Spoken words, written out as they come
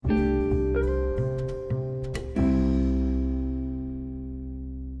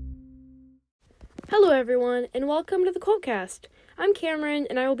everyone, and welcome to the Quotecast. I'm Cameron,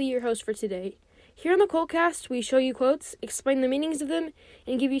 and I will be your host for today. Here on the Quotecast, we show you quotes, explain the meanings of them,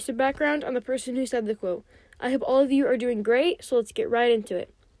 and give you some background on the person who said the quote. I hope all of you are doing great, so let's get right into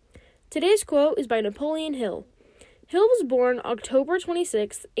it. Today's quote is by Napoleon Hill. Hill was born October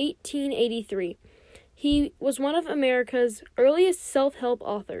 26, 1883. He was one of America's earliest self-help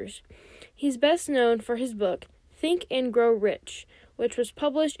authors. He's best known for his book, Think and Grow Rich, which was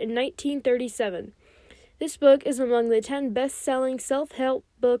published in 1937. This book is among the 10 best-selling self-help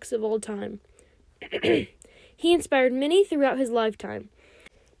books of all time. He inspired many throughout his lifetime.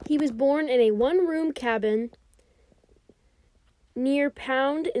 He was born in a one-room cabin near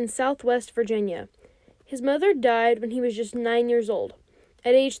Pound in southwest Virginia. His mother died when he was just 9 years old.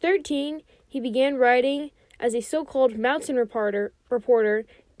 At age 13, he began writing as a so-called mountain reporter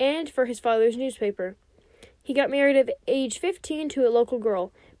and for his father's newspaper. He got married at age 15 to a local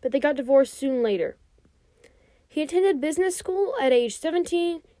girl, but they got divorced soon later. He attended business school at age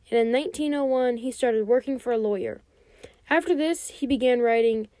 17, and in 1901 he started working for a lawyer. After this, he began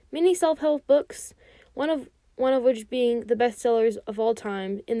writing many self-help books, one of which being the bestsellers of all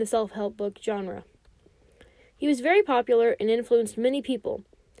time in the self-help book genre. He was very popular and influenced many people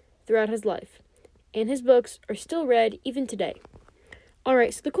throughout his life, and his books are still read even today.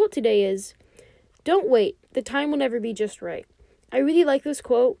 Alright, so the quote today is, "Don't wait, the time will never be just right." I really like this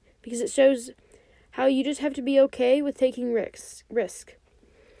quote because it shows how you just have to be okay with taking risk.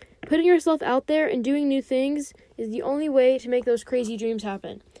 Putting yourself out there and doing new things is the only way to make those crazy dreams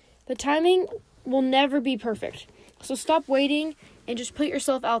happen. The timing will never be perfect, so stop waiting and just put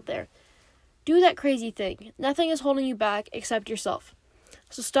yourself out there. Do that crazy thing. Nothing is holding you back except yourself.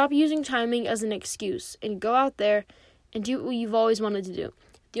 So stop using timing as an excuse and go out there and do what you've always wanted to do.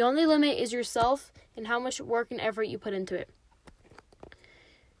 The only limit is yourself and how much work and effort you put into it.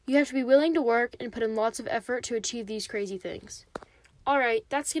 You have to be willing to work and put in lots of effort to achieve these crazy things. Alright,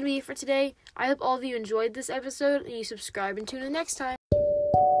 that's going to be it for today. I hope all of you enjoyed this episode and you subscribe and tune in next time.